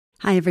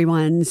Hi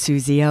everyone,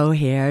 Suze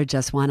here.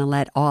 Just want to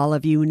let all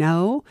of you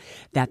know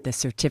that the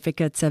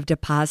certificates of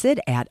deposit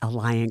at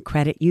Alliant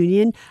Credit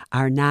Union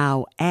are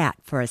now at,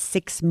 for a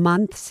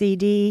 6-month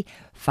CD,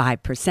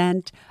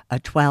 5%, a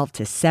 12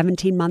 to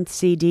 17-month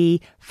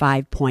CD,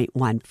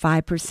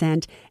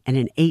 5.15%, and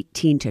an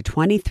 18 to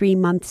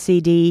 23-month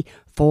CD,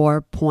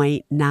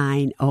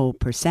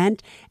 4.90%.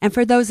 And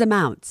for those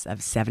amounts of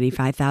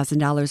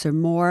 $75,000 or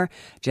more,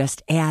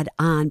 just add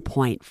on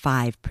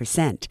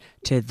 0.5%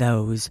 to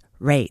those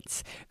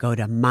rates. Go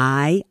to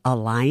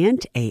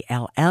myalliant,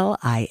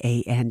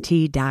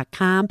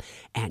 ALLIANT.com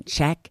and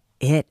check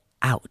it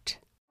out.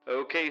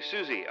 Okay,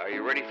 Susie, are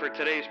you ready for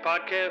today's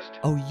podcast?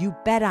 Oh, you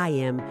bet I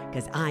am,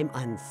 because I'm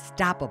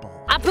unstoppable.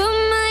 I put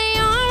my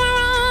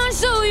armor on,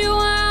 show you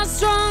how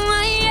strong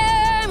I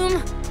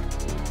am.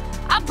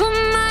 I put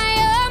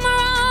my armor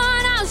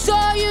on, I'll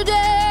show you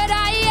that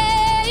I am.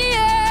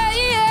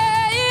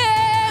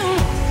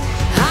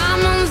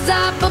 I'm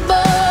unstoppable.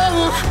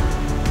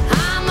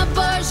 I'm a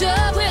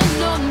Porsche with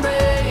no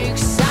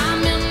brakes.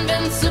 I'm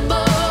invincible.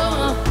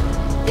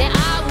 Yeah,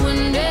 I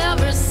win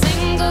every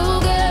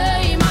single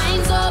game.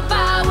 I'm so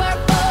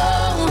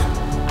powerful.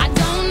 I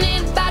don't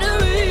need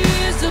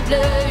batteries to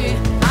play.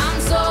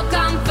 I'm so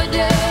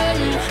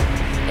confident.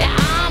 Yeah,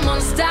 I'm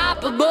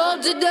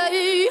unstoppable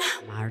today.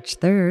 March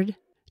 3rd,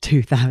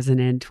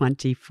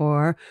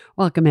 2024.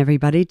 Welcome,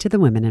 everybody, to the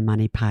Women in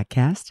Money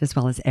podcast, as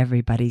well as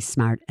everybody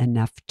smart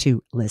enough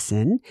to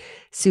listen.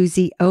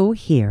 Suze O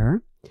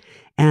here.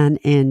 And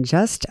in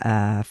just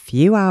a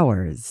few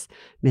hours,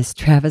 Miss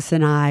Travis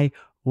and I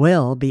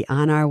will be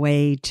on our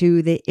way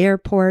to the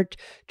airport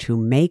to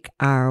make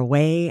our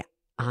way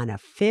on a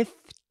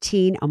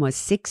 15,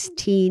 almost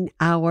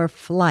 16-hour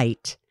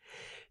flight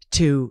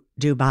to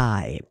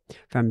Dubai.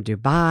 From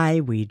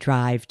Dubai, we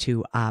drive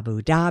to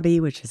Abu Dhabi,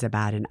 which is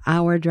about an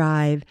hour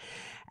drive,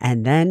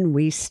 and then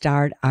we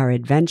start our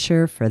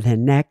adventure for the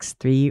next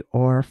 3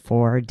 or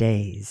 4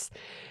 days.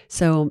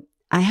 So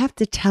I have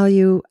to tell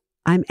you,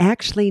 I'm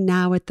actually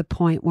now at the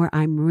point where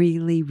I'm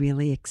really,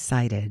 really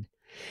excited.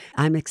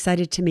 I'm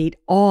excited to meet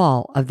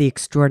all of the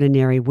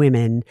extraordinary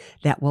women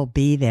that will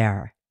be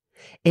there.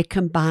 It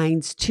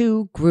combines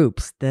 2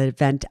 groups, the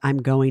event I'm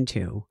going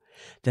to.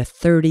 The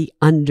 30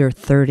 under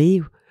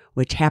 30,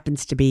 which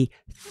happens to be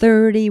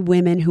 30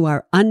 women who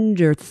are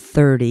under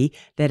 30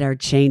 that are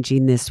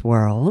changing this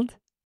world,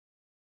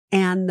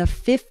 and the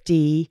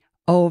 50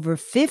 over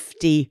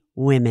 50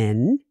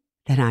 women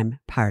that I'm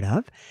part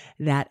of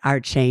that are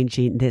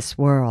changing this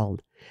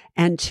world.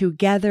 And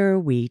together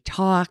we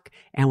talk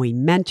and we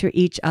mentor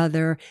each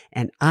other.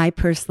 And I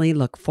personally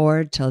look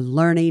forward to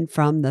learning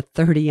from the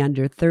 30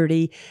 under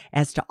 30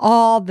 as to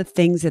all the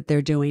things that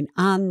they're doing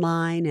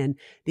online and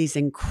these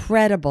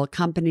incredible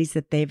companies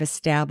that they've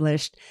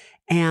established.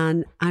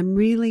 And I'm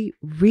really,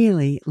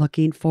 really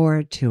looking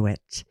forward to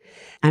it.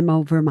 I'm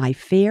over my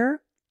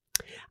fear.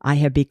 I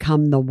have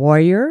become the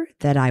warrior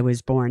that I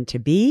was born to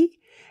be.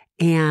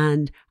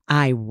 And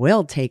I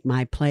will take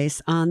my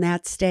place on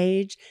that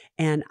stage,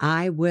 and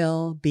I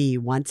will be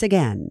once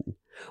again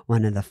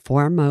one of the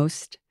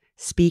foremost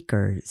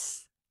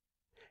speakers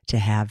to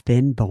have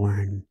been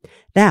born.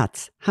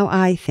 That's how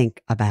I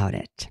think about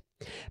it.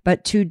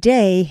 But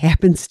today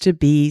happens to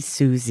be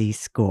Suze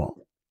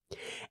School.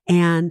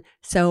 And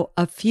so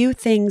a few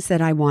things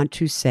that I want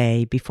to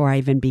say before I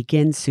even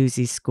begin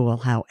Suze School,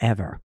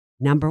 however.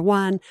 Number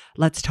 1,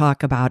 let's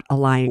talk about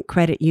Alliant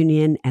Credit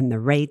Union and the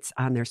rates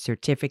on their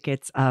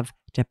certificates of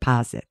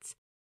deposits.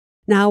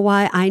 Now,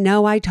 why I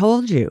know I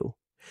told you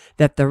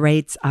that the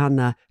rates on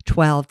the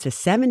 12 to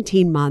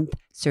 17-month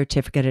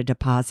certificate of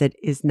deposit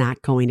is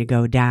not going to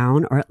go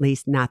down, or at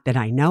least not that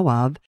I know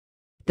of.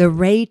 The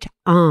rate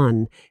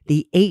on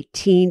the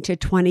 18 to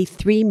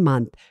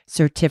 23-month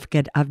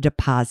certificate of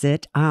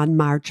deposit on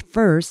March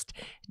 1st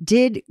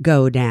did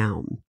go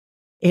down.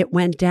 It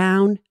went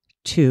down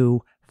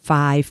to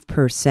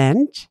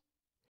 5%.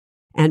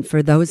 And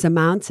for those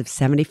amounts of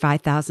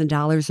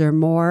 $75,000 or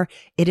more,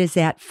 it is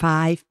at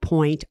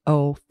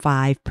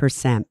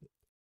 5.05%.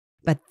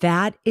 But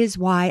that is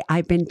why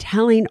I've been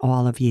telling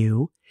all of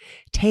you,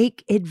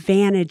 take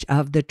advantage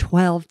of the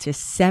 12 to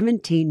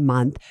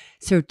 17-month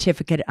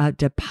certificate of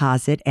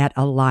deposit at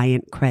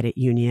Alliant Credit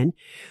Union,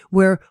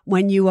 where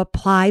when you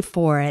apply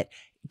for it,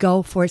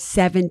 go for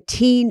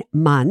 17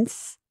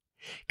 months,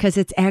 because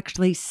it's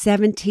actually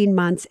 17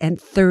 months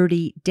and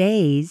 30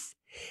 days.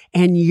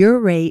 And your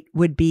rate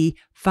would be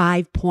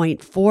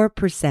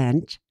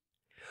 5.4%,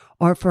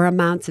 or for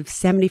amounts of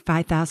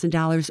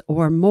 $75,000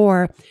 or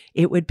more,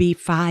 it would be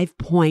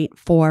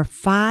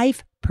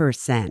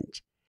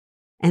 5.45%.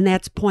 And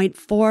that's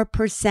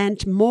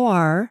 0.4%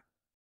 more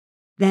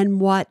than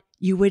what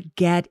you would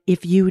get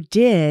if you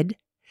did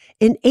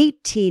an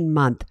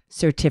 18-month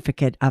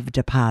certificate of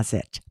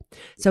deposit.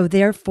 So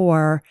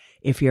therefore,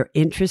 if you're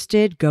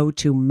interested, go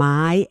to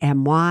myalliant,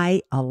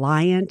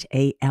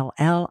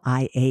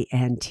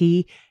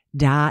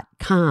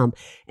 ALLIANT.com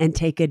and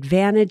take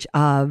advantage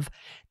of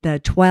the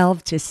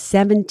 12 to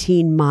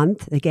 17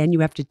 month. Again,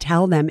 you have to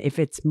tell them if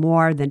it's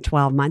more than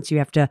 12 months, you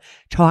have to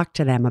talk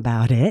to them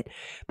about it,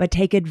 but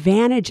take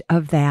advantage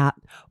of that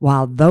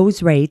while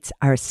those rates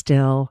are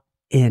still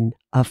in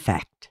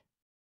effect.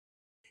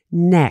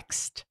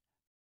 Next,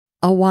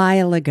 a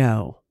while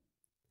ago,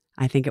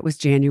 I think it was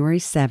January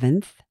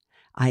 7th,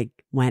 I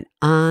went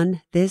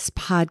on this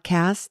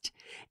podcast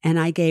and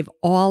I gave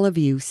all of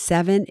you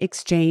 7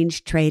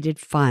 exchange traded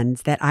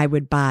funds that I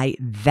would buy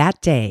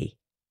that day,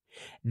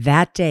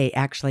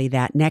 actually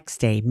that next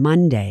day,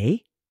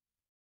 Monday,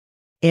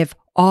 if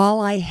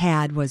all I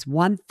had was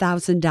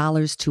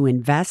 $1,000 to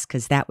invest,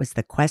 because that was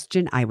the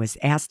question I was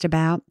asked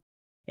about.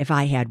 If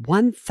I had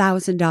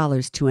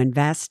 $1,000 to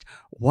invest,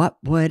 what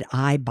would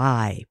I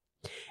buy?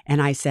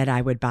 And I said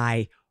I would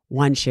buy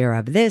 1 share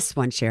of this,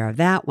 1 share of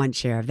that, 1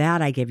 share of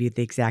that. I gave you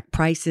the exact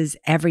prices,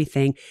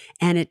 everything.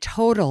 And it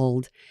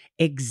totaled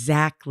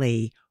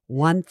exactly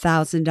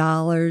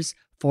 $1,000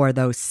 for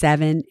those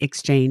 7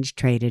 exchange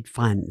traded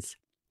funds.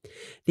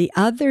 The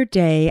other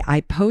day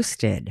I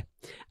posted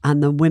on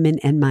the Women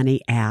and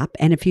Money app.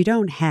 And if you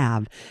don't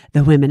have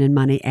the Women and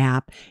Money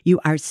app, you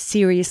are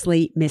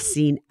seriously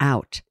missing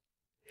out.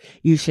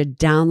 You should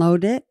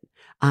download it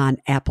on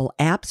Apple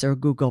Apps or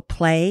Google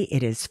Play.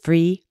 It is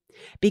free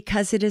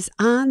because it is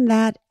on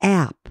that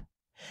app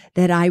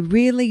that I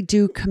really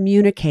do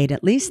communicate,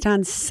 at least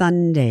on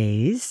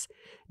Sundays,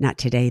 not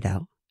today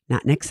though,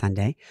 not next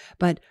Sunday,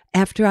 but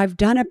after I've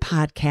done a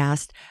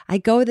podcast, I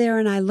go there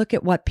and I look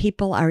at what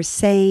people are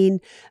saying.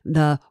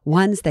 The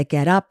ones that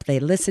get up, they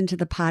listen to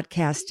the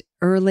podcast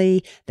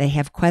early, they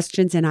have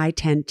questions, and I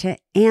tend to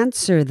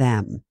answer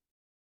them.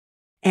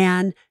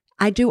 And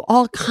I do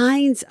all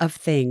kinds of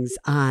things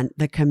on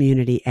the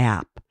community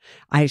app.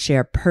 I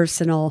share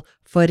personal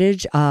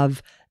footage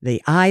of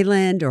the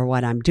island or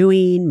what I'm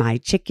doing, my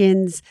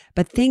chickens,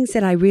 but things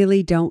that I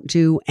really don't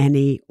do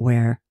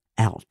anywhere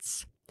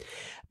else.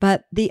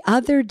 But the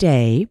other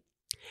day,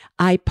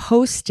 I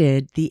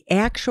posted the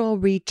actual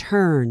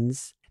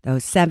returns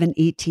those 7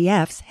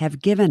 ETFs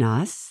have given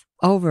us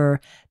over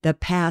the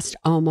past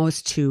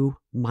almost 2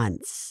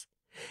 months.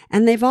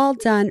 And they've all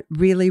done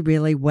really,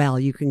 really well.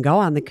 You can go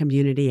on the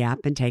community app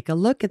and take a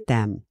look at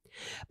them.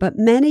 But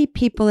many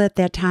people at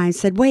that time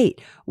said,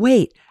 wait,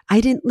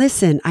 I didn't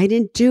listen. I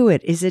didn't do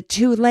it. Is it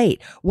too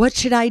late? What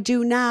should I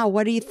do now?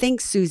 What do you think,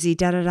 Susie?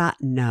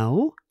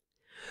 No.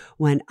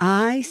 When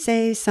I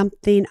say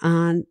something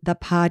on the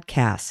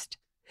podcast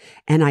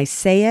and I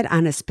say it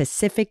on a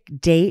specific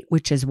date,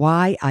 which is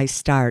why I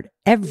start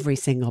every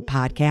single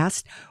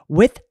podcast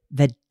with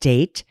the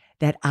date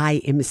that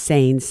I am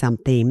saying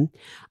something,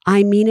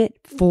 I mean it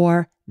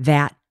for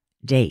that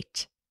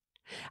date.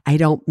 I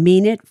don't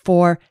mean it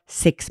for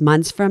 6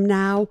 months from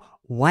now,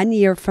 1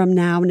 year from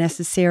now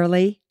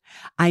necessarily.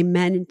 I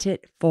meant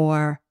it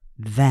for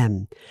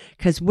them.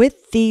 Because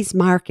with these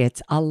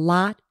markets, a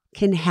lot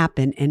can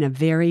happen in a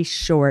very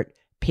short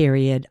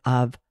period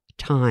of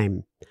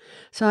time.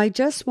 So I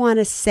just want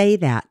to say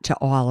that to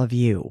all of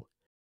you.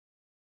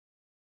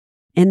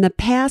 In the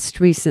past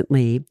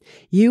recently,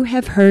 you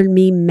have heard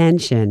me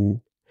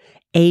mention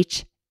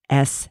HSAs.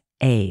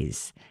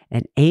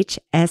 An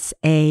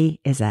HSA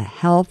is a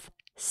health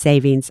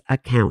savings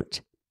account.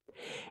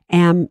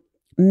 And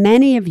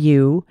many of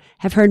you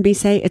have heard me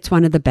say it's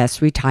one of the best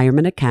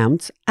retirement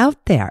accounts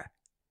out there.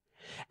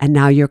 And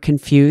now you're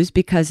confused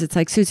because it's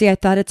like, Susie, I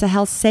thought it's a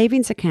health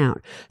savings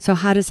account. So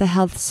how does a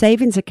health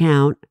savings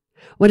account,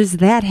 what does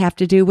that have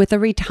to do with a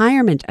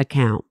retirement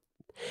account?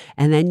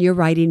 And then you're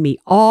writing me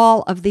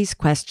all of these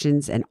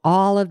questions and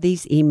all of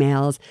these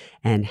emails.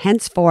 And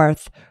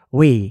henceforth,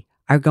 we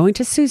are going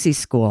to Susie's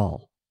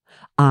school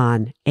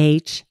on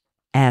HSAs.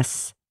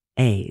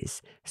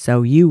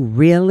 So you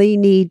really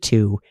need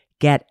to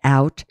get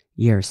out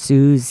your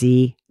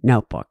Susie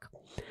notebook.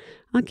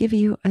 I'll give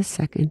you a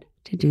second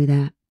to do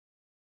that.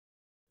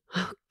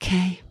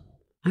 Okay.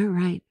 All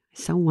right.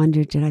 I so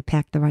wondered, did I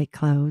pack the right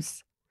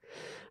clothes?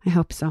 I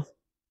hope so.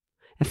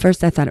 At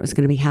first I thought it was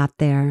going to be hot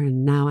there,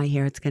 and now I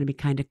hear it's going to be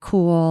kind of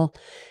cool.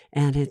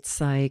 And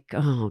it's like,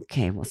 oh,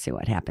 okay, we'll see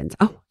what happens.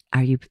 Oh,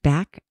 are you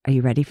back? Are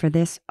you ready for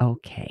this?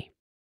 Okay.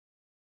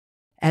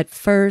 At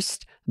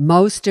first,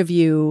 most of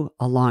you,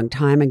 a long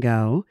time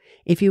ago,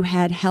 if you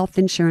had health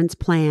insurance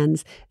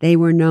plans, they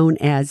were known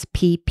as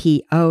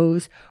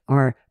PPOs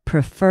or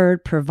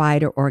Preferred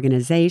Provider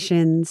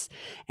Organizations,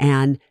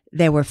 and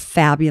they were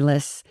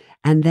fabulous.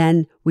 And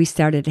then we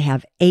started to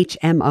have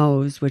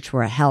HMOs, which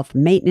were health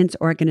maintenance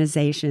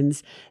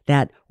organizations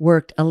that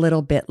worked a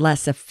little bit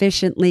less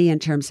efficiently in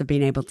terms of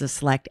being able to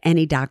select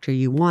any doctor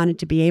you wanted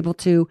to be able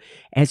to,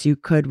 as you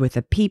could with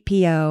a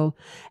PPO.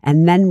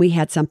 And then we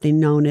had something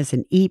known as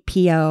an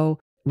EPO,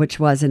 which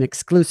was an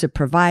exclusive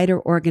provider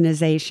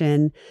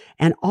organization,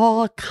 and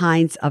all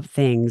kinds of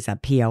things, a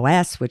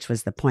POS, which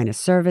was the point of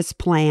service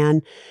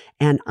plan,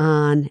 and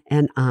on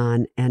and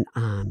on and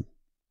on.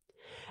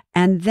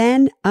 And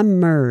then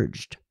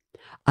emerged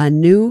a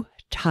new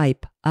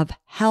type of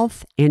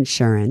health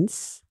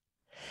insurance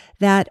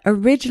that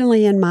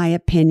originally, in my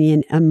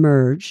opinion,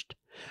 emerged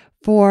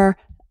for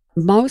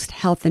most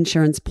health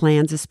insurance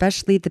plans,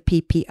 especially the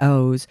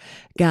PPOs,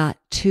 got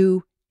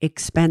too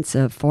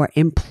expensive for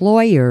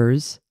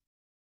employers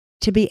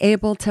to be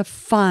able to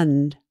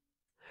fund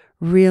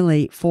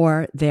really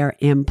for their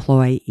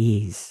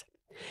employees.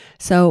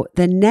 So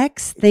the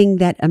next thing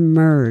that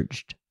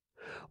emerged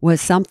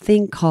was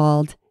something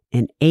called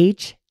an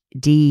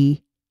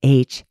HDHP.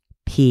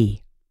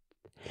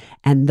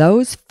 And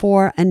those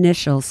four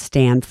initials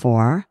stand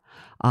for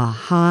a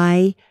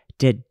high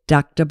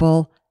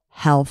deductible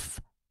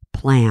health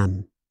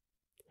plan.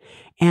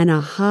 And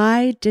a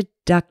high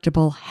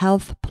deductible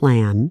health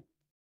plan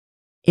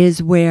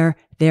is where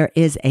there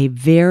is a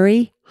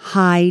very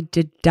high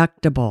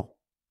deductible.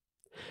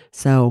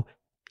 So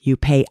you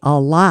pay a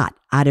lot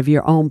out of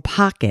your own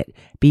pocket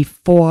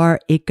before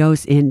it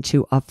goes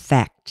into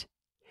effect.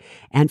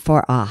 And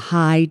for a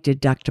high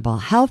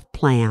deductible health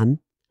plan,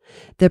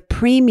 the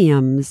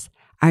premiums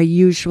are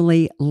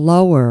usually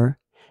lower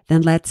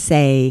than, let's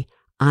say,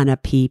 on a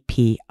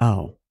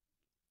PPO.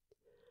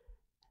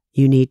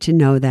 You need to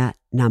know that,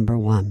 number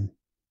one.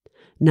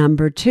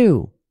 Number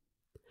two,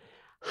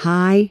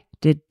 high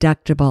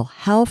deductible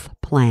health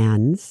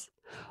plans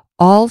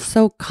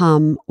also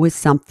come with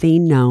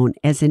something known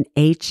as an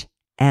HSA,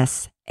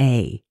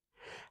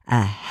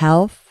 a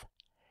health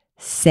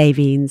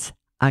savings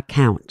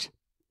account.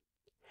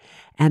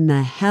 And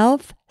the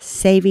health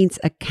savings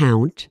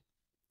account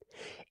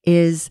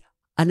is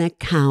an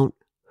account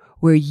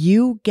where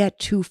you get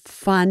to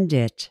fund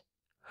it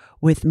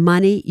with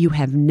money you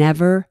have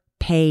never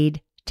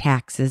paid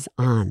taxes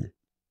on.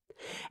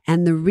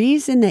 And the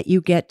reason that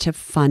you get to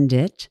fund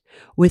it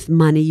with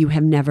money you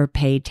have never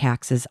paid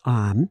taxes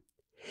on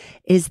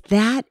is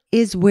that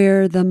is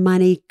where the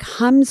money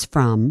comes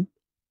from,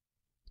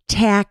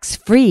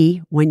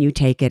 tax-free when you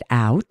take it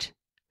out,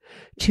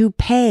 to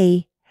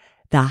pay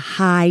the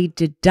high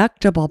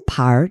deductible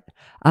part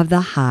of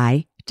the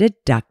high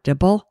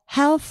deductible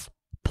health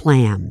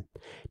plan.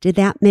 Did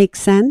that make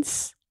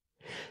sense?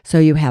 So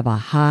you have a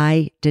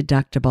high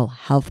deductible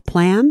health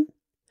plan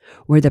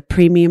where the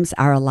premiums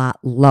are a lot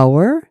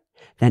lower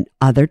than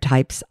other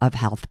types of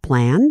health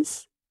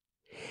plans,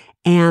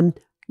 and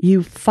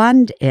you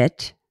fund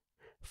it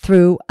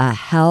through a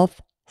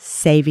health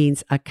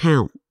savings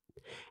account.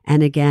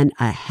 And again,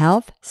 a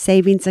health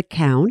savings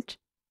account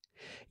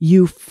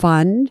you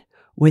fund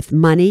with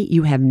money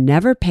you have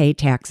never paid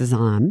taxes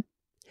on.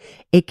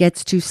 It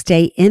gets to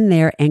stay in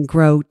there and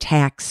grow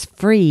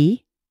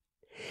tax-free.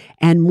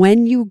 And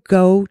when you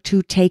go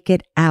to take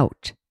it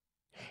out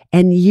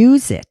and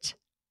use it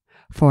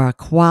for a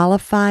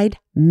qualified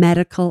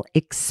medical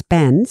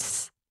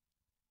expense,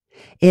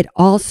 it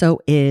also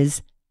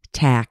is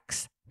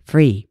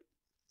tax-free.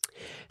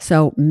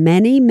 So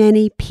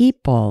many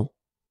people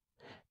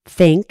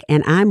think,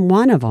 and I'm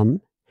one of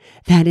them,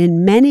 that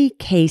in many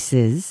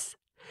cases,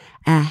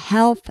 a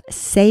health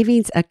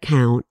savings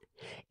account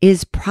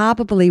is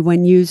probably,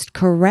 when used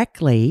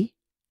correctly,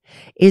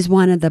 is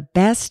one of the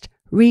best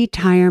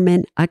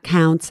retirement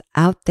accounts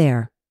out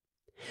there,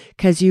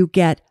 because you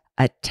get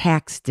a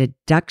tax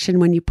deduction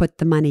when you put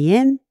the money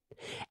in,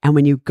 and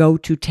when you go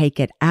to take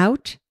it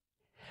out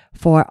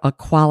for a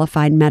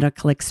qualified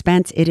medical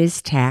expense, it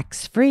is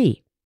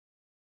tax-free.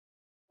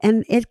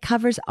 And it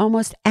covers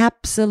almost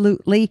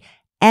absolutely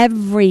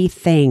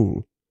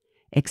everything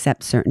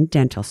except certain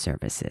dental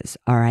services,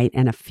 all right,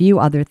 and a few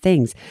other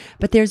things.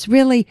 But there's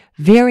really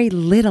very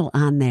little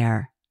on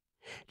there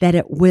that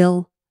it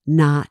will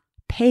not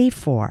pay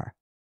for.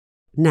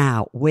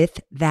 Now,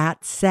 with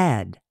that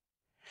said,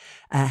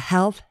 a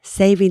health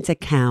savings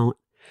account,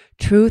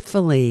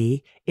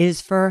 truthfully,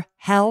 is for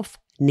health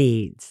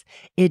needs.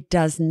 It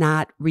does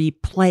not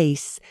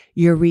replace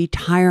your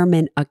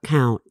retirement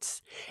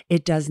accounts.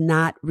 It does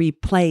not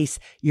replace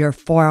your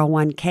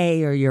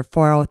 401k or your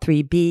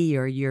 403b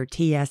or your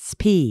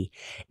TSP.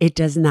 It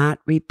does not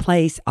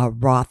replace a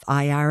Roth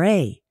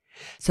IRA.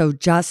 So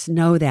just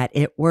know that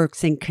it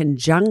works in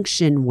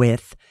conjunction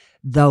with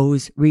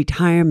those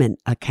retirement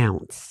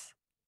accounts.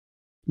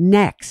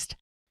 Next,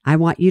 I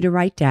want you to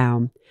write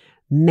down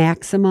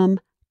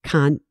maximum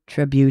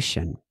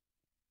contribution.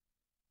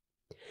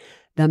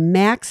 The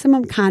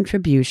maximum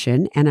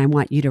contribution, and I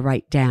want you to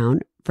write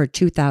down for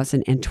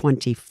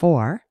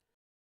 2024,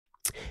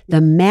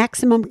 the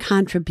maximum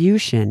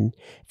contribution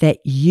that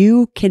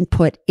you can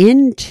put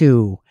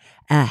into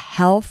a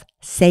health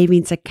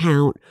savings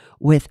account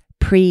with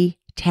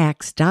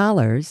pre-tax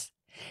dollars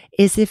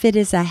is if it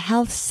is a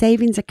health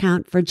savings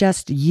account for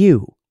just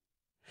you.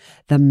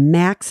 The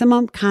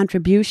maximum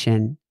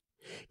contribution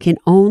can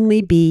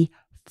only be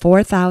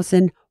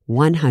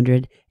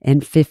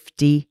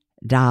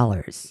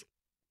 $4,150.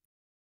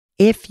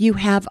 If you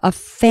have a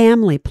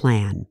family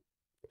plan,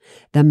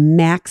 the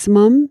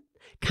maximum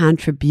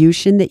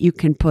contribution that you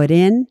can put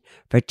in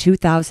for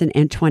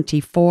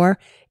 2024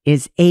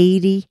 is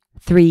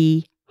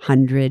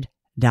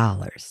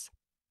 $8,300.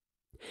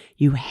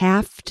 You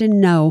have to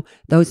know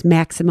those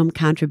maximum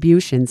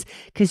contributions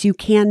because you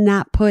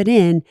cannot put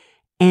in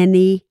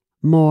any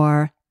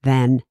more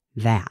than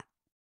that.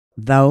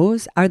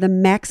 Those are the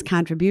max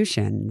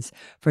contributions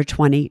for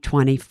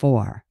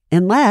 2024,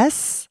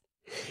 unless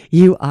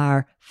you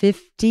are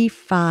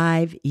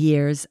 55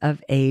 years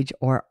of age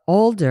or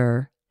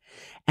older,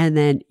 and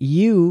then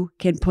you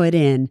can put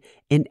in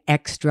an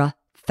extra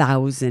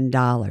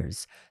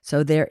 $1,000.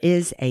 So there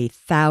is a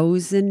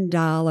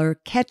 $1,000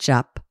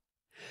 catch-up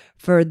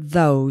for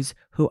those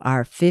who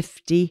are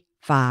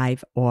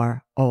 55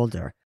 or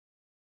older.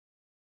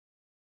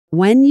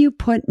 When you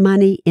put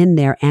money in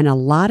there, and a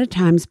lot of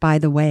times, by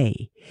the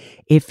way,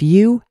 if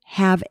you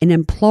have an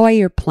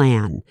employer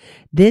plan,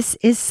 this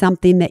is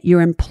something that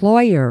your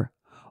employer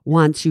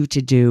wants you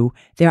to do.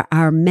 There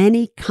are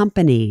many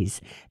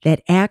companies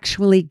that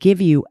actually give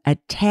you a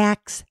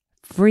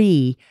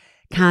tax-free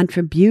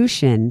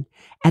contribution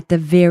at the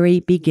very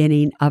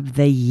beginning of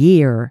the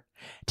year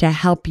to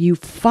help you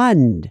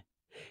fund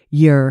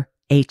your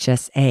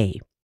HSA.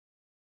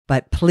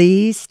 But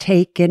please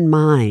take in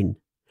mind,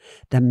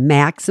 the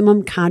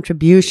maximum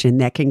contribution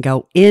that can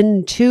go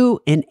into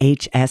an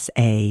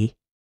HSA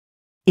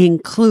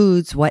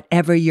includes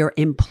whatever your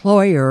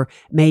employer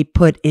may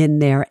put in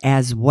there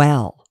as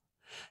well.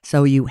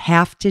 So you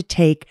have to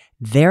take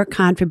their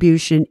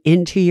contribution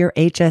into your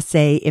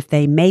HSA, if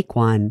they make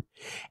one,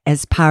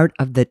 as part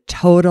of the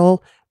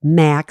total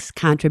max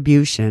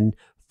contribution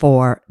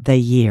for the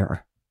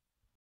year.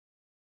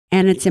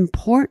 And it's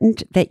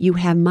important that you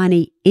have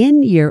money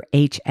in your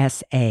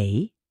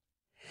HSA,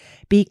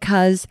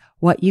 because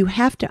what you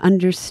have to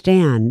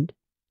understand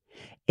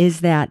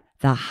is that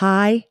the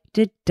high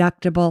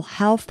deductible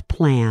health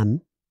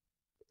plan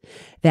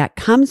that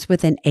comes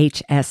with an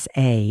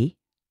HSA,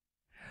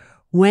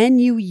 when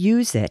you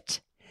use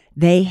it,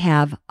 they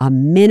have a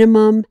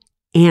minimum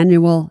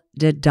annual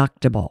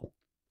deductible.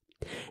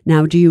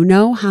 Now, do you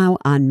know how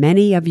on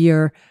many of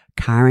your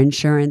car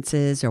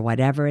insurances or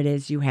whatever it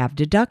is, you have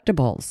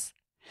deductibles?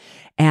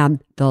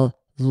 And the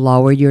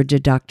lower your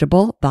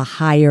deductible, the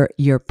higher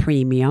your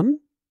premium.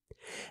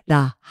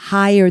 The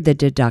higher the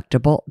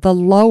deductible, the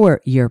lower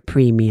your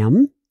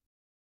premium.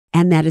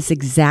 And that is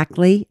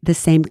exactly the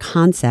same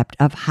concept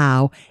of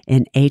how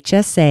an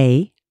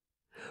HSA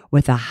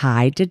with a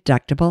high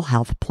deductible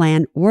health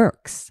plan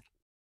works.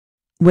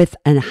 With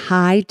a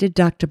high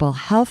deductible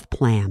health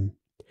plan,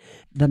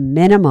 the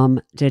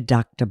minimum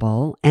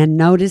deductible, and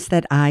notice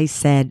that I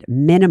said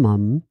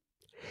minimum,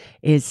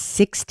 is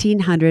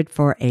 $1,600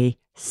 for a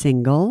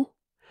single,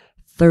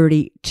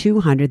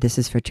 $3,200, this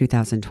is for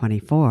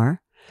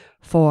 2024,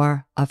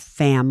 for a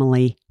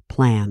family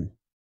plan.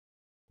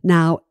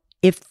 Now,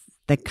 if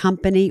the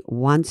company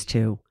wants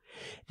to,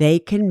 they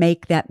can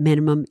make that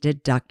minimum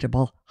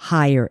deductible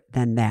higher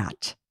than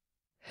that,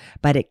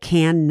 but it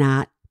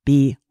cannot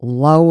be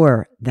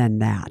lower than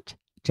that.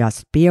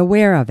 Just be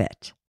aware of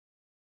it.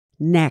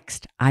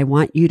 Next, I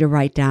want you to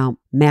write down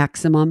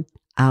maximum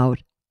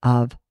out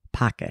of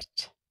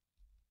pocket.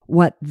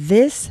 What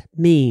this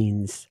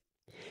means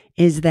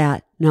is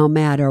that no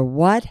matter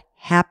what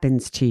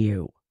happens to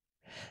you,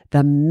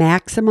 the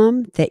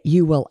maximum that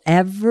you will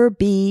ever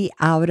be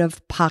out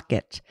of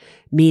pocket,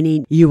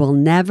 meaning you will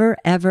never,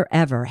 ever,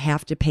 ever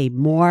have to pay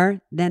more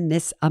than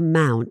this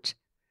amount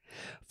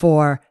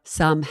for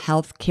some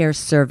healthcare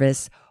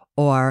service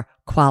or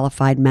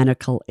qualified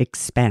medical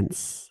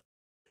expense.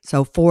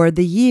 So for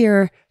the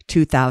year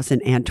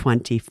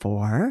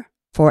 2024,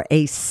 for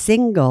a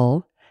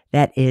single,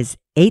 that is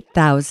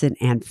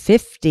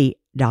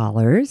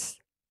 $8,050.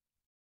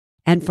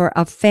 And for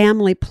a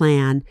family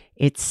plan,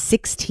 it's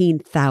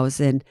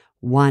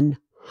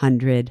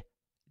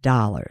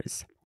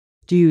 $16,100.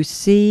 Do you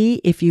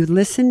see, if you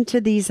listen to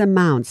these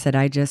amounts that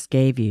I just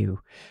gave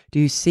you, do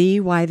you see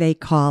why they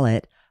call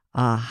it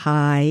a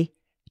high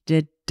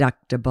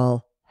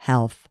deductible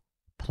health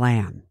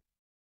plan?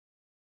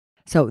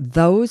 So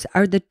those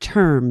are the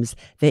terms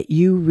that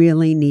you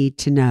really need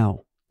to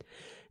know.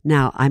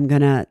 Now, I'm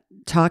going to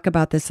talk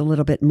about this a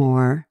little bit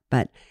more,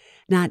 but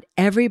not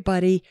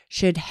everybody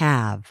should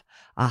have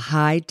a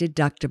high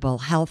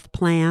deductible health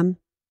plan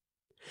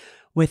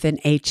with an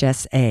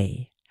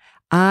HSA.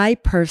 I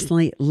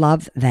personally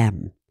love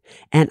them,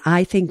 and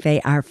I think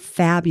they are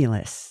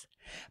fabulous.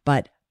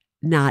 But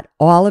not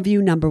all of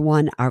you, number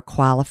one, are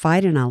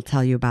qualified, and I'll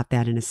tell you about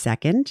that in a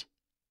second.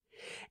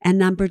 And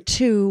number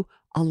two,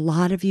 a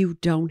lot of you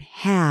don't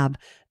have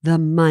the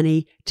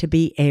money to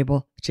be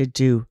able to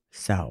do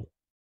so.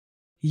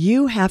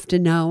 You have to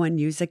know and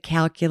use a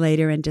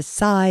calculator and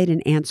decide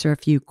and answer a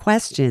few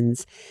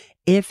questions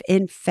if,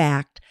 in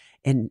fact,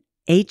 an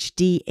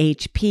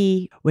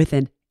HDHP with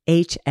an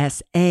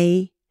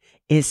HSA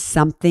is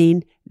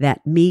something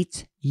that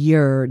meets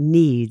your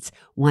needs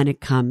when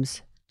it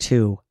comes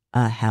to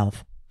a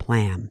health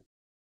plan.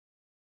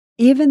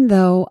 Even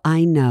though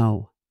I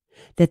know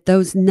that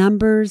those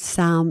numbers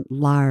sound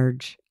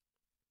large,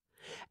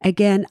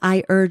 again,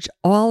 I urge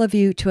all of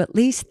you to at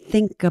least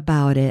think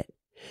about it,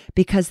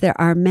 because there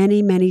are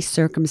many, many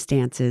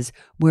circumstances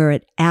where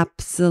it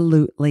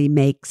absolutely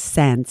makes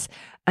sense,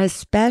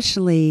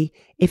 especially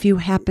if you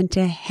happen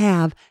to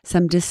have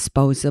some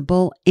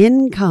disposable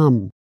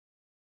income.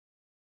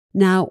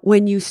 Now,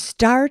 when you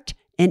start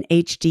an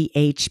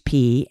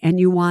HDHP and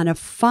you want to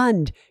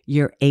fund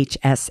your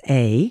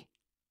HSA.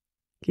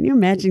 Can you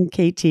imagine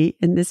KT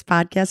in this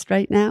podcast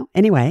right now?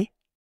 Anyway,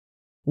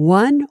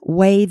 one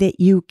way that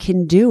you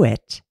can do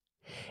it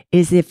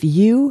is if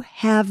you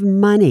have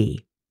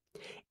money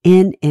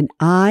in an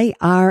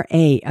IRA,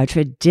 a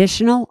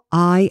traditional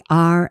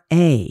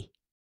IRA,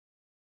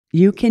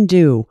 you can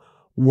do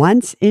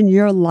once in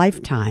your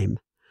lifetime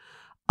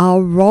a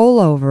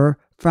rollover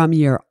from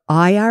your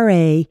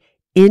IRA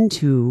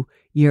into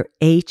your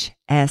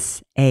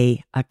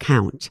HSA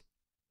account.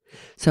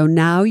 So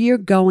now you're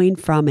going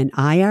from an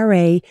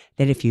IRA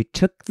that if you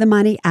took the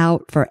money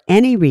out for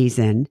any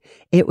reason,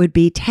 it would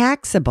be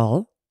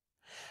taxable.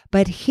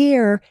 But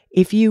here,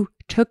 if you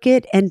took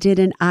it and did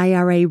an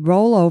IRA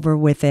rollover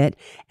with it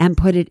and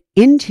put it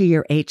into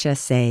your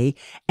HSA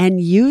and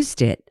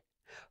used it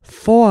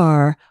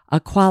for a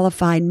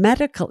qualified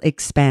medical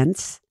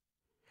expense,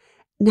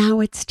 now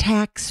it's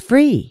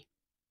tax-free.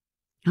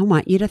 I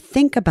want you to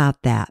think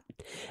about that.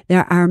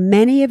 There are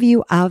many of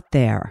you out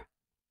there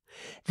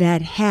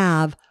that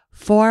have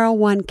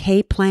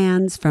 401k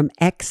plans from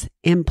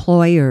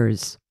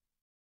ex-employers.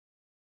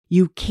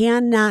 You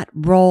cannot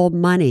roll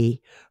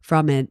money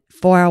from a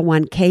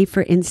 401k,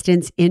 for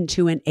instance,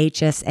 into an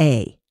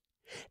HSA.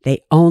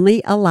 They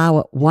only allow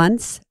it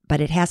once,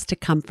 but it has to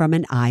come from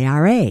an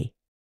IRA.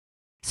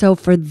 So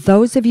for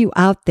those of you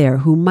out there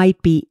who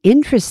might be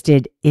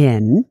interested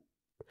in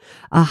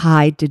a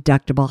high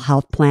deductible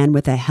health plan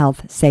with a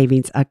health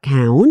savings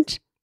account,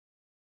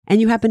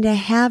 and you happen to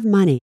have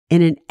money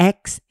in an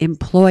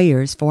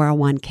ex-employer's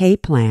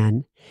 401k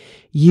plan,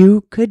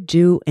 you could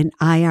do an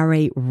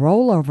IRA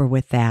rollover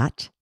with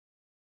that,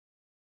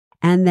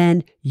 and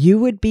then you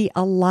would be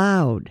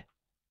allowed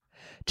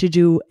to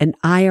do an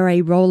IRA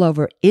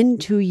rollover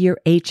into your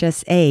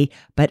HSA,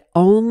 but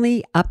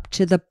only up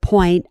to the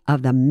point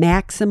of the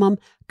maximum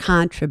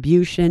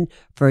contribution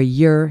for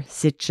your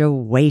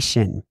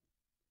situation.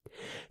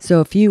 So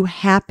if you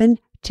happen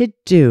to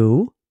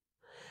do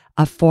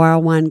a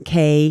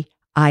 401k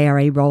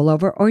IRA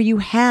rollover, or you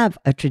have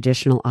a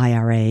traditional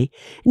IRA and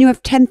you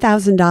have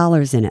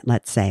 $10,000 in it,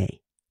 let's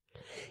say,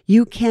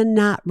 you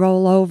cannot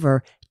roll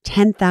over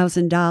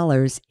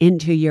 $10,000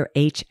 into your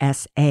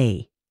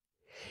HSA.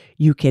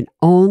 You can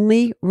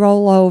only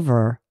roll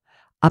over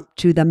up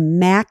to the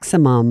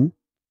maximum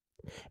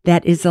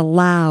that is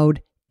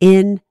allowed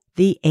in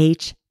the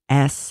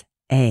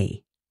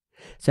HSA.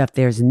 So if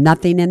there's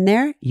nothing in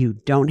there, you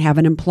don't have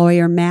an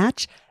employer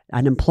match,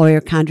 an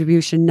employer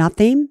contribution,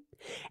 nothing,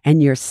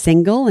 and you're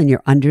single and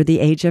you're under the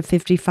age of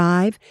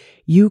 55,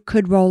 you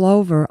could roll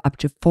over up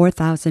to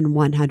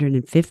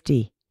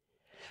 $4,150.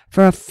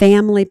 For a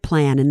family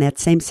plan in that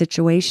same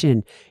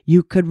situation,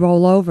 you could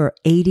roll over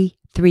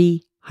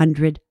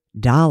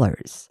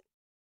 $8,300.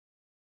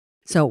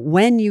 So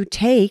when you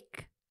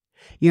take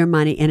your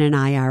money in an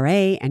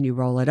IRA and you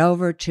roll it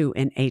over to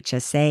an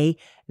HSA,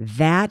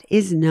 that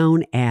is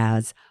known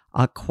as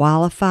a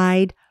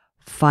qualified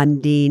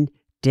funding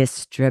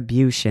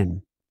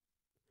distribution.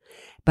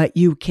 But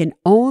you can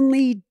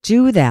only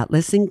do that,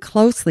 listen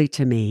closely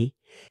to me,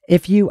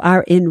 if you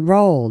are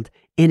enrolled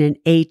in an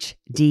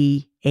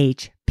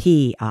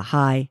HDHP, a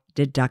high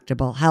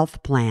deductible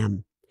health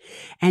plan.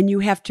 And you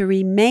have to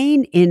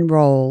remain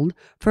enrolled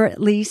for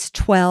at least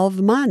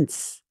 12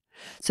 months.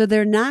 So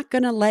they're not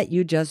going to let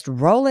you just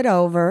roll it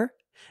over.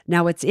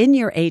 Now it's in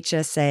your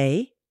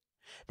HSA.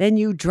 Then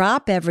you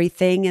drop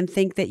everything and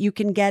think that you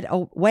can get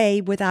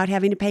away without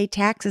having to pay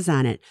taxes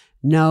on it.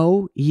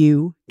 No,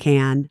 you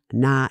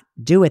cannot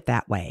do it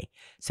that way.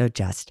 So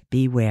just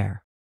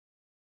beware.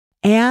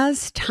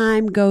 As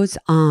time goes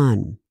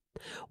on,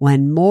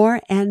 when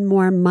more and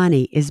more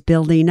money is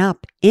building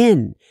up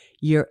in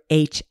your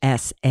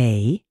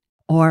HSA,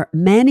 or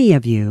many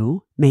of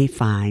you may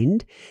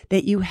find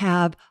that you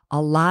have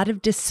a lot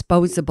of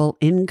disposable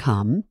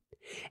income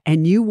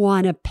and you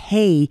want to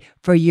pay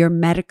for your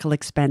medical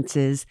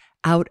expenses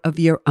out of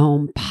your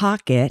own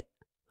pocket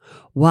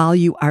while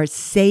you are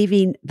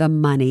saving the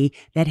money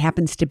that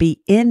happens to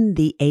be in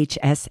the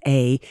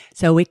HSA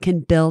so it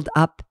can build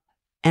up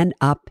and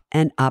up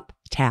and up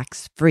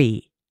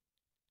tax-free.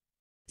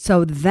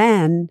 So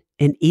then,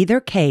 in either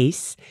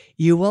case,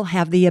 you will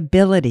have the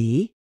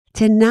ability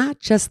to not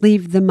just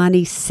leave the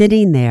money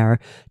sitting there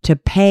to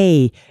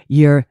pay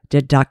your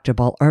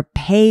deductible or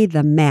pay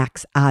the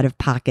max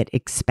out-of-pocket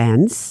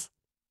expense.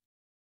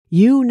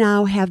 You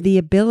now have the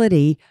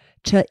ability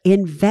to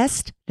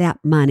invest that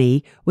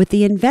money with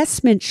the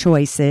investment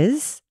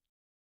choices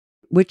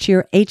which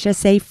your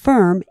HSA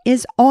firm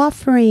is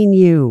offering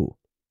you.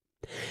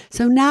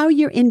 So now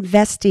you're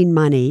investing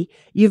money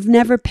you've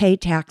never paid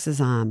taxes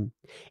on.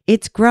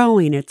 It's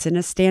growing. It's in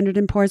a Standard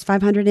 & Poor's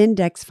 500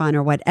 index fund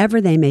or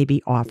whatever they may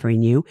be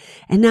offering you.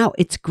 And now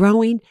it's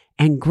growing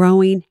and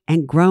growing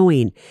and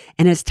growing.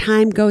 And as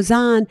time goes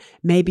on,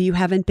 maybe you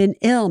haven't been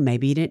ill.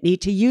 Maybe you didn't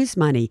need to use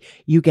money.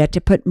 You get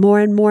to put more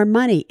and more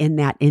money in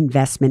that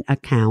investment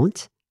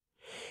account.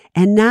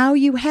 And now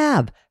you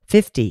have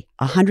 $50,000,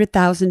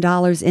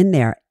 $100,000 in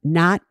there.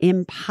 Not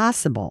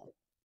impossible.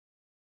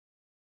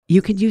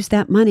 you can use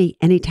that money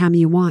anytime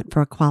you want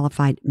for a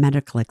qualified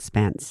medical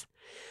expense.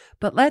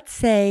 But let's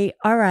say,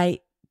 all right,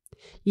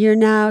 you're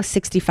now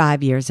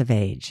 65 years of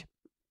age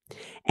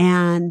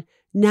and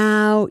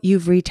now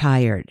you've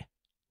retired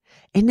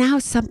and now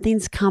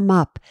something's come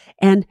up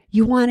and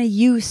you want to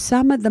use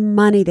some of the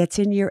money that's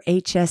in your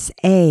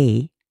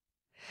HSA,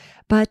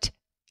 but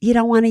you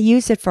don't want to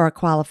use it for a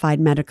qualified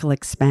medical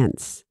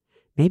expense.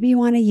 Maybe you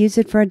want to use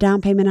it for a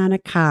down payment on a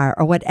car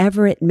or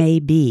whatever it may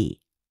be.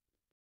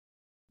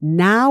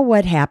 Now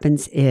what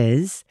happens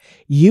is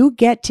you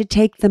get to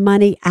take the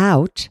money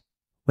out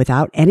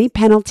without any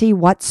penalty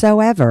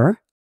whatsoever.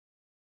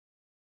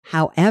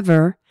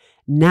 However,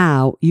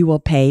 now you will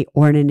pay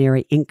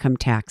ordinary income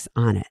tax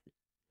on it.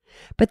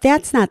 But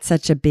that's not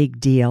such a big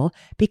deal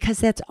because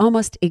that's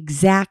almost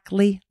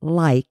exactly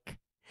like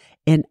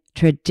a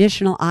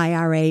traditional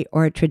IRA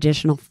or a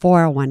traditional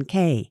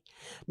 401k.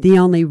 The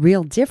only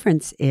real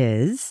difference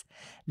is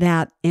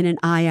that in an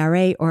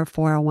IRA or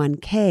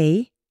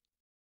 401k,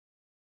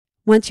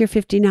 once you're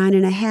 59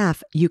 and a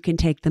half, you can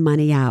take the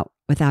money out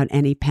without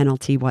any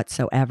penalty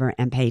whatsoever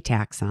and pay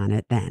tax on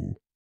it then.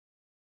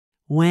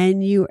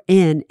 When you're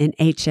in an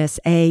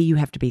HSA, you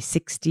have to be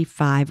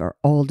 65 or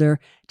older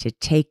to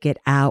take it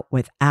out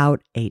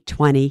without a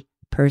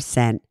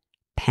 20%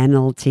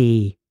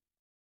 penalty.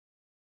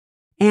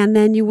 And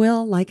then you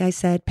will, like I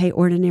said, pay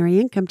ordinary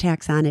income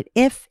tax on it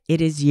if it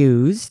is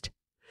used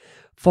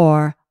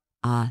for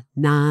a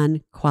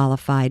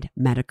non-qualified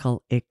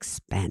medical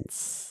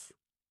expense.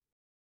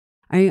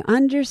 Are you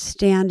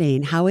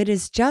understanding how it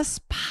is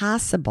just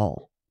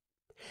possible,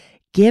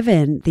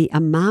 given the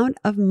amount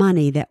of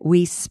money that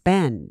we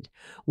spend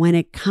when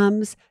it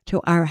comes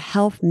to our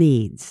health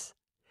needs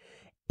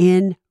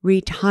in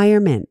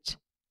retirement?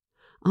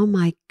 Oh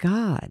my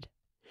God.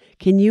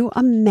 Can you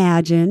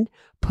imagine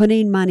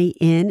putting money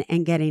in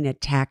and getting a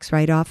tax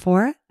write-off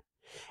for it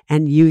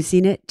and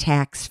using it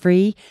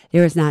tax-free?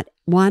 There is not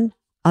one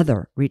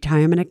other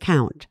retirement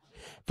account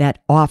that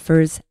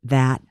offers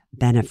that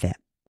benefit.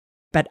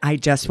 But I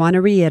just want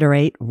to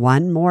reiterate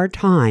one more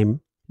time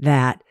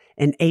that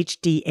an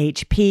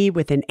HDHP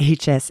with an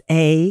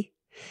HSA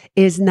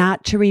is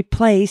not to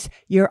replace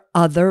your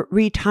other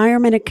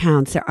retirement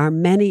accounts. There are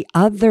many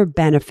other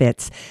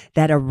benefits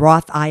that a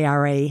Roth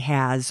IRA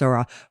has, or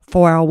a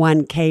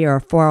 401k or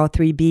a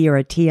 403b or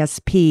a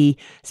TSP,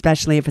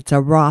 especially if it's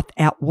a Roth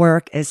at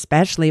work,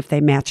 especially if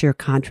they match your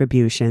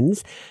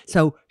contributions.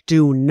 So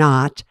do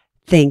not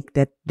think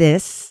that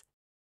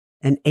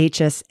an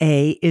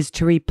HSA, is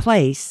to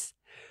replace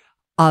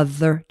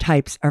other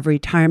types of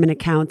retirement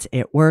accounts.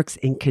 It works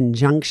in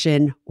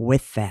conjunction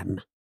with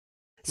them.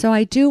 So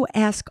I do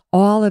ask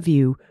all of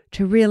you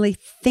to really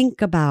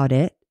think about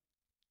it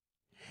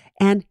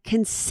and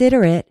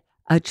consider it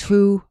a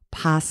true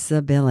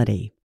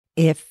possibility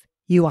if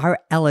you are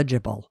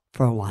eligible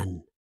for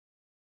one.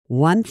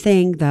 One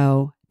thing,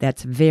 though,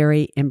 that's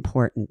very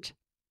important.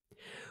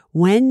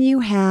 When you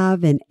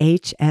have an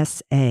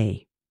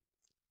HSA,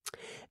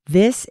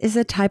 this is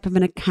a type of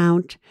an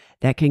account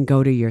that can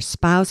go to your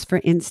spouse,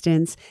 for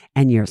instance,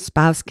 and your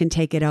spouse can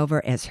take it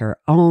over as her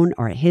own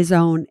or his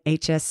own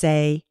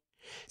HSA.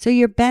 So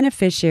your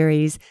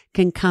beneficiaries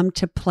can come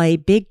to play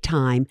big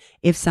time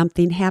if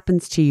something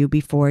happens to you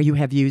before you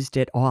have used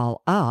it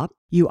all up.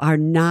 You are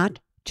not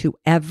to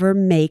ever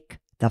make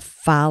the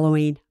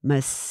following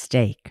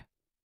mistake.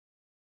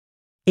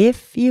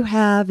 If you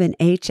have an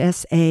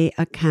HSA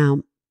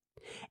account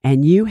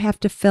and you have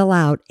to fill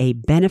out a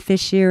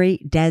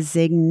beneficiary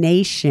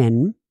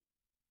designation,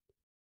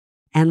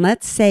 and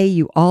let's say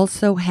you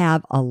also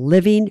have a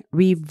living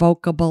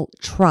revocable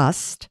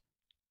trust,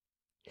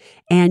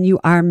 and you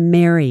are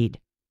married,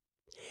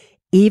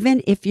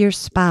 even if your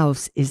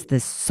spouse is the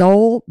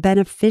sole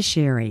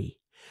beneficiary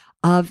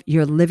of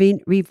your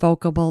living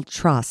revocable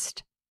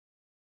trust,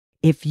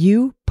 if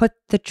you put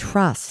the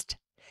trust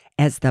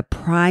as the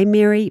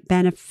primary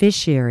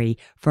beneficiary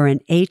for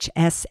an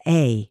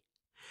HSA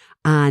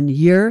on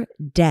your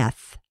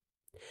death,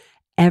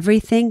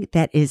 everything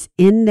that is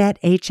in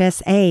that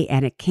HSA,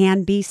 and it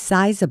can be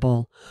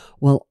sizable,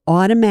 will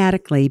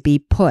automatically be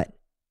put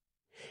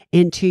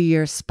into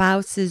your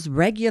spouse's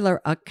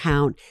regular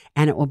account,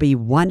 and it will be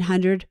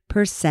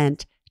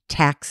 100%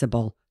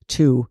 taxable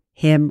to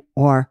him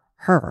or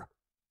her.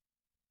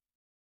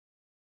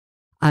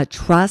 A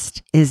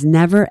trust is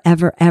never,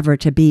 ever, ever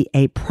to be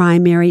a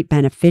primary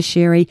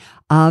beneficiary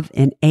of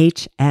an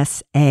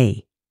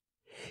HSA.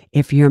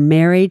 If you're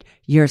married,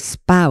 your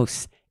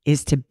spouse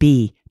is to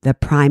be the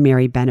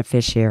primary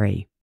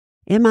beneficiary.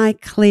 Am I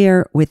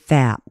clear with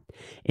that?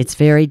 It's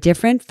very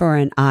different for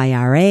an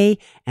IRA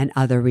and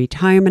other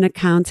retirement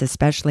accounts,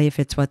 especially if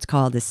it's what's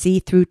called a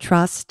see-through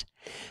trust.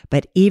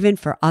 But even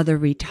for other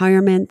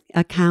retirement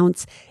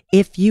accounts,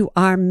 if you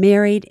are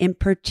married in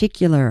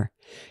particular,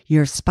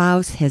 your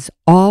spouse has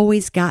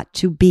always got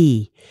to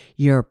be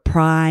your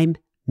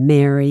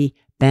primary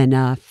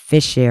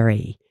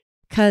beneficiary,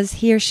 because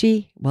he or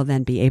she will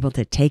then be able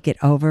to take it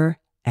over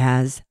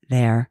as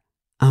their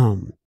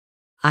own.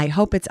 I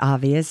hope it's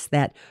obvious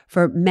that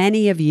for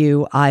many of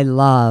you, I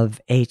love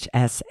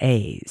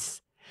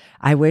HSAs.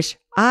 I wish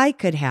I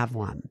could have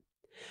one.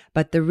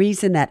 But the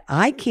reason that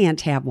I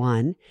can't have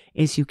one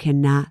is you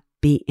cannot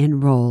be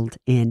enrolled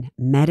in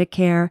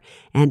Medicare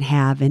and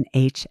have an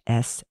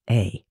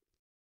HSA.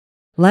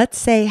 Let's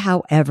say,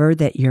 however,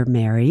 that you're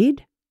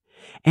married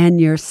and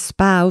your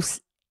spouse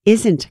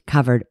isn't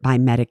covered by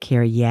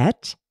Medicare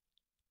yet.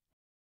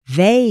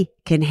 They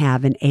can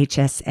have an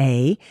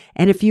HSA,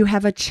 and if you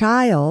have a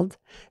child,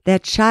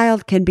 that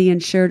child can be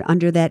insured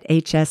under that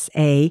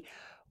HSA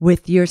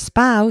with your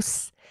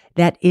spouse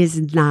that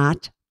is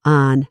not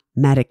on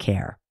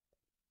Medicare.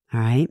 All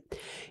right?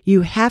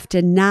 You have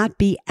to not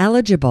be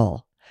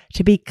eligible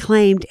to be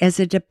claimed as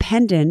a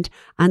dependent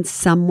on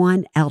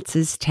someone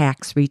else's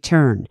tax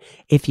return.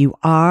 If you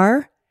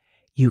are,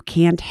 you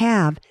can't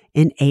have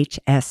an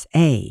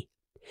HSA.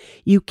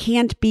 You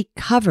can't be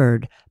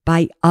covered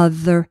by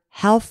other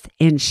health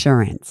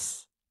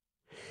insurance.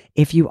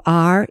 If you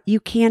are, you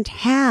can't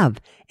have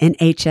an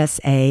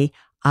HSA.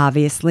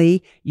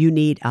 Obviously, you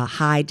need a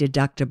high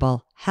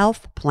deductible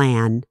health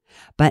plan,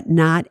 but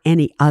not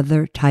any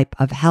other type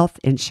of health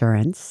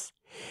insurance.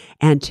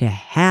 And to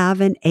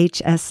have an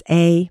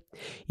HSA,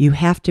 you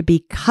have to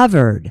be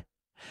covered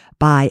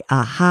by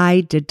a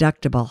high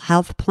deductible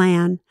health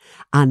plan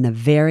on the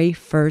very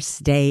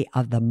first day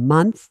of the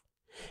month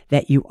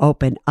that you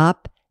open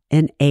up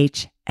an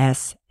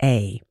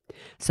HSA.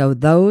 So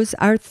those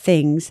are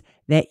things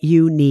that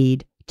you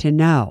need to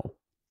know.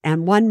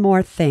 And one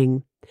more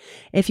thing,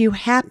 if you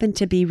happen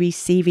to be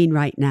receiving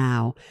right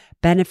now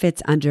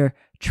benefits under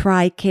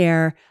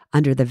TRICARE,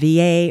 under the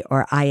VA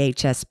or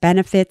IHS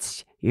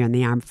benefits, you're in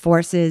the armed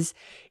forces,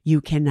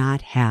 you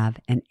cannot have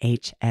an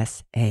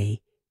HSA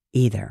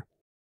either.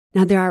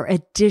 Now, there are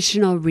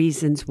additional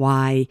reasons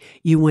why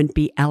you wouldn't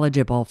be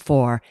eligible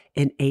for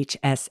an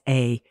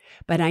HSA,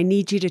 but I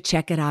need you to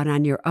check it out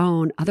on your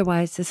own.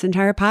 Otherwise, this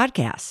entire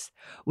podcast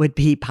would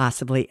be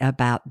possibly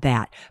about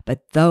that.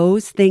 But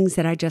those things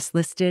that I just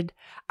listed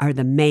are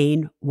the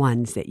main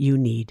ones that you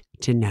need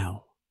to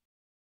know.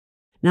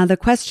 Now, the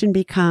question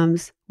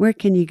becomes, where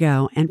can you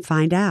go and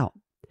find out?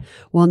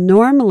 Well,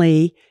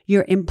 normally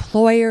your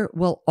employer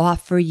will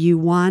offer you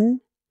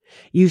one.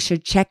 You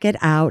should check it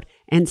out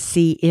and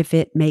see if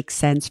it makes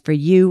sense for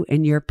you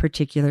in your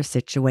particular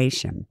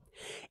situation.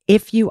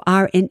 If you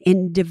are an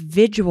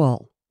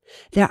individual,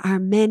 there are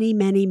many,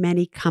 many,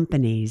 many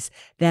companies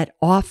that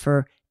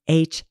offer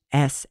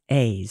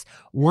HSAs.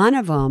 One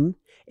of them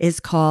is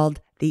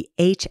called the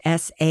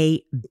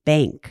HSA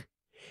Bank.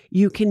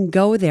 You can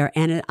go there,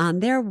 and on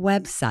their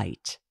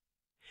website,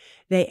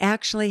 they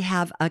actually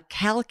have a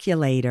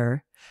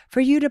calculator for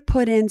you to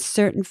put in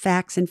certain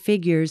facts and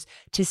figures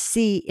to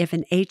see if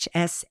an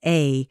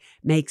HSA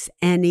makes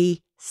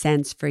any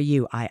sense for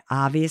you. I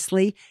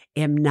obviously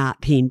am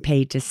not being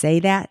paid to say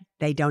that.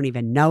 They don't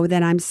even know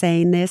that I'm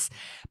saying this,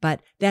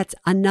 but that's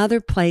another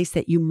place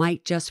that you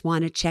might just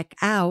want to check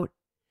out,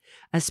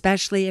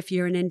 especially if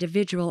you're an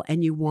individual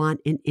and you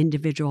want an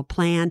individual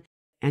plan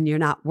and you're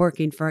not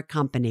working for a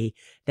company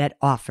that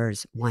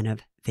offers one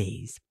of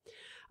these.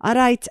 All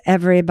right,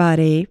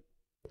 everybody,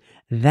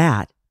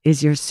 that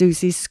is your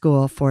Suze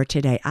School for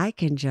today. I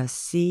can just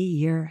see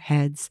your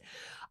heads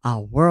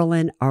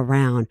whirling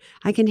around.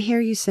 I can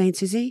hear you saying,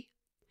 Suze,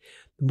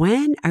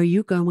 when are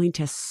you going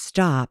to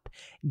stop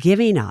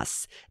giving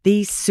us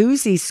these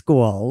Suze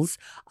schools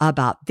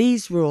about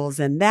these rules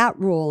and that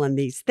rule and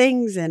these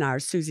things? And our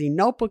Suze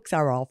notebooks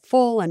are all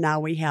full. And now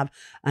we have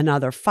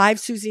another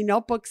 5 Suze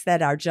notebooks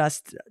that are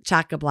just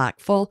chock-a-block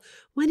full.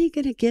 When are you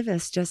going to give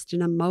us just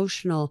an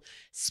emotional,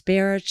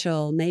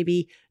 spiritual,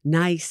 maybe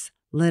nice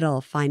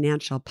little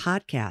financial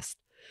podcast?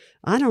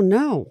 I don't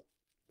know.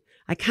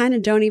 I kind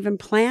of don't even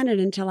plan it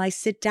until I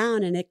sit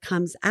down and it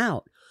comes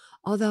out.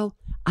 Although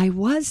I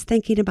was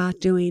thinking about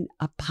doing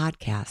a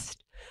podcast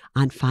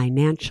on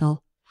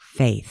financial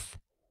faith.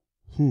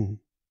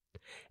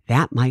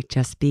 That might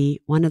just be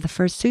one of the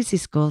first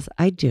Suze schools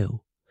I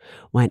do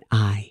when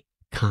I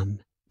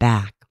come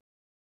back.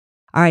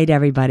 All right,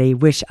 everybody,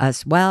 wish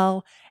us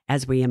well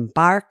as we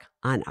embark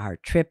on our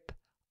trip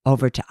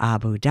over to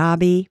Abu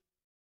Dhabi.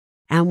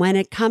 And when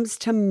it comes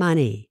to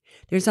money,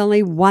 there's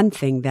only one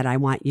thing that I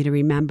want you to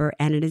remember,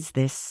 and it is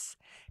this: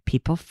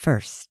 people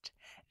first,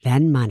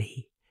 then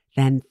money,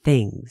 then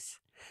things.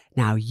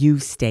 Now you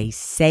stay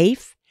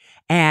safe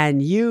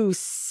and you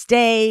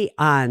stay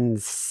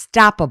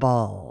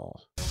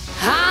unstoppable.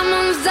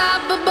 I'm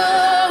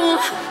unstoppable.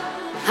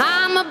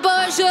 I'm a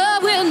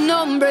Porsche with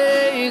no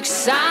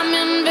brakes. I'm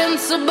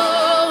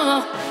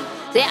invincible.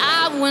 Say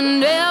I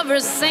win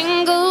every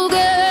single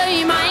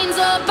game. I'm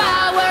so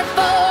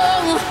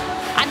powerful.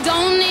 I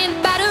don't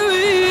need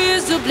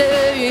batteries to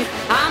play.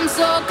 I'm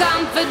so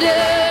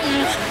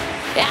confident.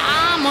 Yeah,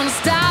 I'm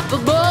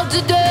unstoppable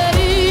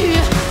today.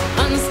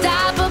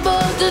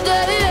 Unstoppable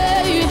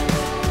today.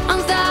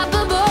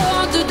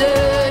 Unstoppable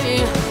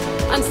today.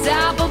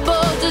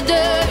 Unstoppable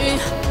today.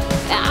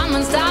 Yeah, I'm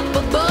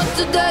unstoppable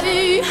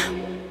today.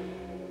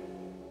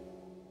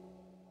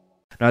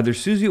 Neither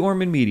Suze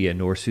Orman Media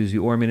nor Suze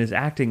Orman is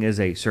acting as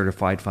a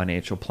certified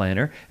financial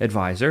planner,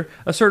 advisor,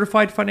 a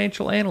certified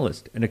financial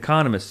analyst, an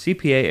economist,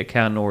 CPA,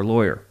 accountant, or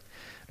lawyer.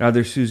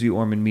 Neither Suze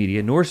Orman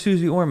Media nor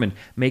Suze Orman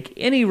make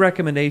any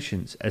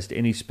recommendations as to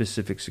any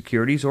specific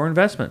securities or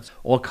investments.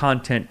 All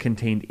content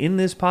contained in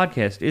this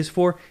podcast is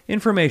for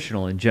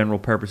informational and general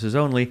purposes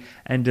only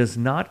and does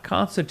not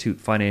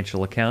constitute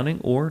financial accounting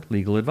or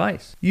legal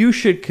advice. You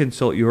should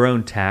consult your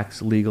own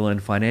tax, legal,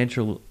 and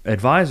financial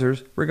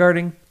advisors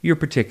regarding your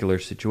particular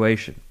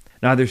situation.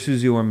 Neither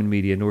Suze Orman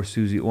Media nor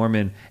Suze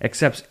Orman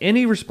accepts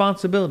any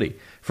responsibility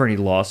for any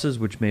losses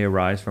which may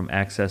arise from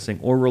accessing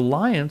or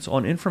reliance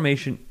on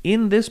information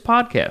in this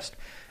podcast.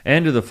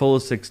 And to the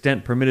fullest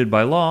extent permitted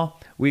by law,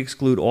 we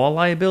exclude all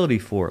liability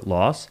for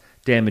loss,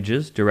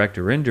 damages, direct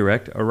or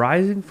indirect,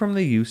 arising from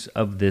the use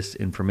of this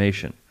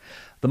information.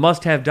 The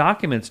must-have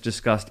documents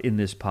discussed in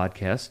this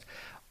podcast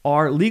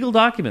are legal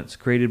documents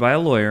created by a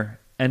lawyer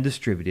and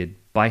distributed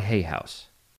by Hay House.